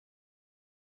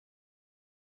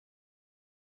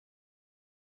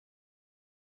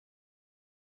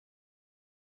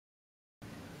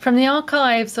From the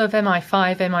archives of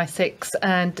MI5, MI6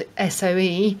 and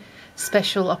SOE,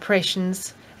 Special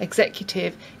Operations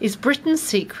Executive, is Britain's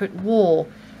Secret War,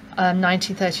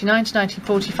 1939 to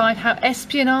 1945, How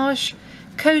Espionage,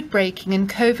 Code Breaking and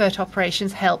Covert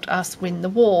Operations Helped Us Win the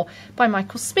War, by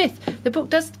Michael Smith. The book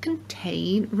does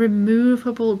contain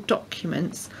removable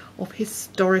documents of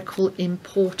historical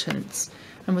importance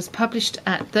and was published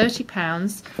at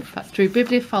 £30, but through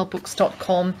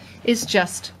bibliophilebooks.com is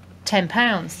just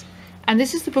 £10. And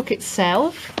this is the book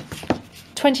itself,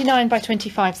 29 by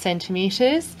 25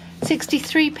 centimetres,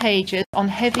 63 pages on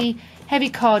heavy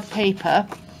card paper,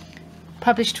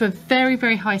 published to a very,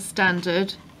 very high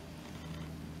standard.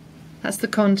 That's the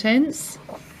contents.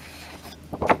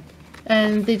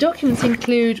 And the documents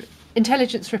include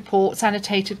intelligence reports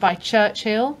annotated by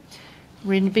Churchill,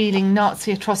 revealing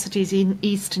Nazi atrocities in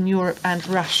Eastern Europe and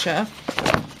Russia.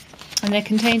 And they're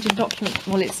contained in document,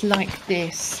 well, it's like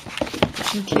this,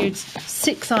 which includes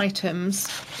 6 items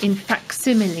in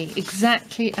facsimile,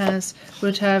 exactly as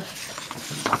would have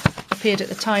appeared at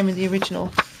the time in the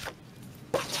original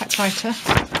typewriter.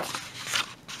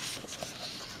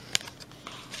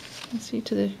 You see,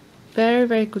 to the very,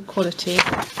 very good quality.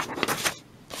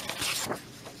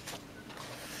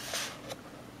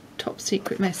 Top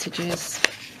secret messages,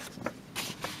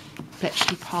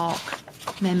 Bletchley Park,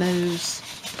 memos,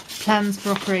 plans for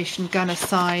Operation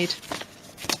Gunnerside,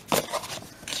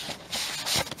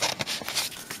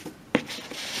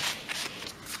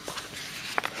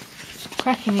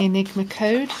 cracking the Enigma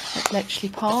code at Bletchley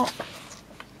Park,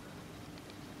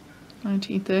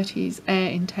 1930s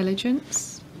air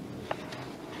intelligence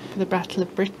for the Battle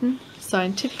of Britain,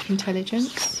 scientific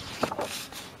intelligence,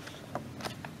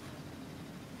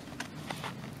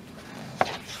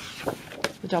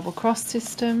 the double cross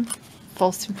system,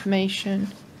 false information,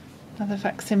 another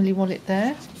facsimile wallet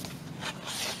there,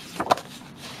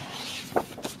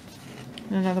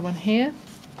 and another one here.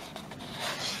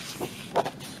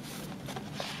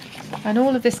 And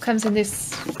all of this comes in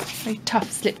this very tough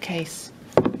slipcase.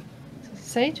 So as I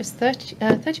say, just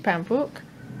 £30 book,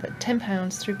 but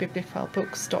 £10 through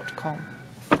bibliophilebooks.com.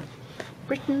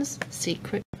 Britain's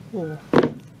Secret War.